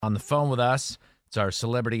On the phone with us, it's our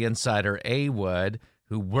celebrity insider, A. Wood,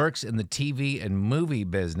 who works in the TV and movie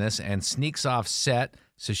business and sneaks off set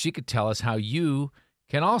so she could tell us how you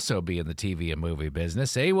can also be in the TV and movie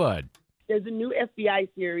business. A. Wood. There's a new FBI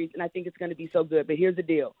series, and I think it's going to be so good. But here's the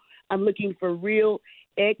deal. I'm looking for real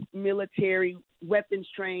ex-military,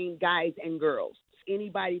 weapons-trained guys and girls.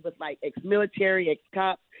 Anybody with, like, ex-military,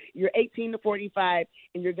 ex-cops. You're 18 to 45,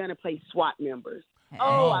 and you're going to play SWAT members.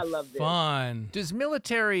 Oh, I love this. Fun. Does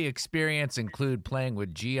military experience include playing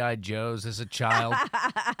with G.I. Joes as a child?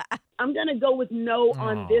 I'm going to go with no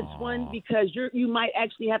on this one because you might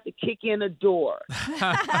actually have to kick in a door.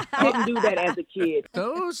 Didn't do that as a kid.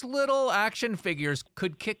 Those little action figures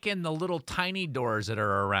could kick in the little tiny doors that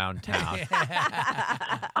are around town.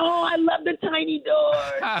 Oh, I love the tiny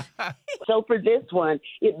doors. So for this one,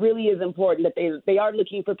 it really is important that they are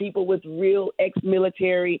looking for people with real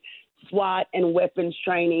ex-military SWAT and weapons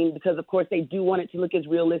training because, of course, they do want it to look as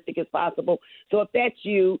realistic as possible. So if that's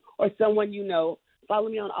you or someone you know, follow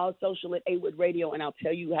me on all social at A-Wood Radio, and I'll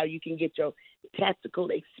tell you how you can get your tactical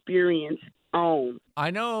experience on. I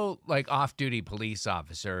know, like, off-duty police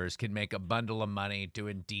officers can make a bundle of money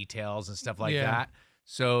doing details and stuff like that.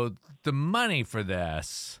 So the money for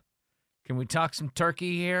this, can we talk some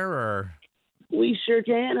turkey here, or? We sure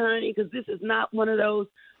can, honey, because this is not one of those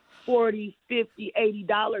 $40, $50,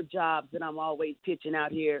 $80 jobs that I'm always pitching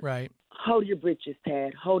out here. Right. Hold your britches,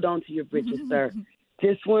 Tad. Hold on to your britches, sir.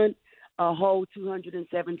 This one, a whole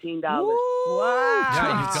 $217. Wow.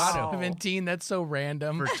 Yeah, you got it. 17, that's so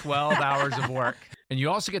random. For 12 hours of work. And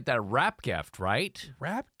you also get that wrap gift, right?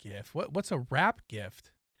 Rap gift? What's a rap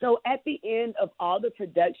gift? So at the end of all the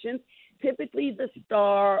productions, typically the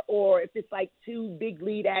star, or if it's like two big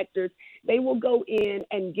lead actors, they will go in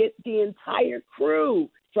and get the entire crew,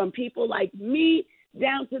 from people like me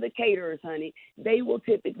down to the caterers, honey. They will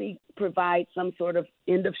typically provide some sort of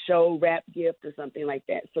end-of-show wrap gift or something like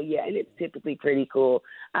that. So, yeah, and it's typically pretty cool.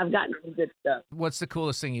 I've gotten some good stuff. What's the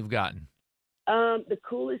coolest thing you've gotten? The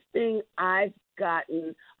coolest thing I've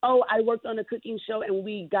gotten, I worked on a cooking show, and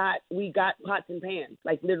we got pots and pans,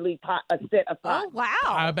 like literally a set of pots. Oh, wow.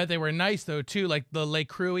 I bet they were nice, though, too, like the Le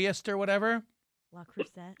Cruiest or whatever. La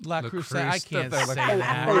Crusette. La Crusette. I can't say Thank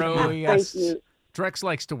that. you. Thank you. Drex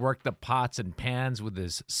likes to work the pots and pans with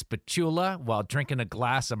his spatula while drinking a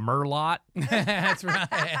glass of Merlot. That's right.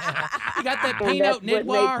 You got that And Pinot that's what makes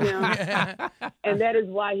Noir. And that is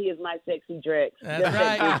why he is my sexy Drex. That's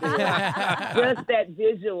right. Just that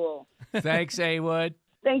visual. Thanks, A-Wood.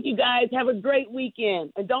 Thank you, guys. Have a great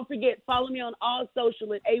weekend. And don't forget, follow me on all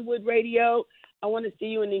social at A-Wood Radio. I want to see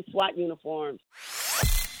you in these SWAT uniforms.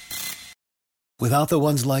 Without the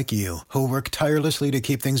ones like you, who work tirelessly to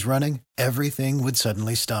keep things running, everything would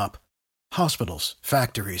suddenly stop. Hospitals,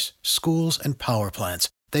 factories, schools, and power plants,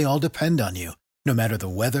 they all depend on you. No matter the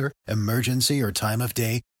weather, emergency, or time of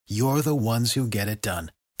day, you're the ones who get it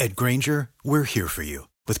done. At Grainger, we're here for you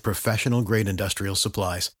with professional-grade industrial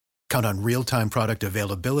supplies. Count on real-time product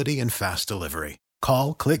availability and fast delivery.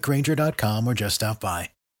 Call, click Grainger.com, or just stop by.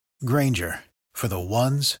 Grainger, for the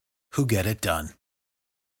ones who get it done.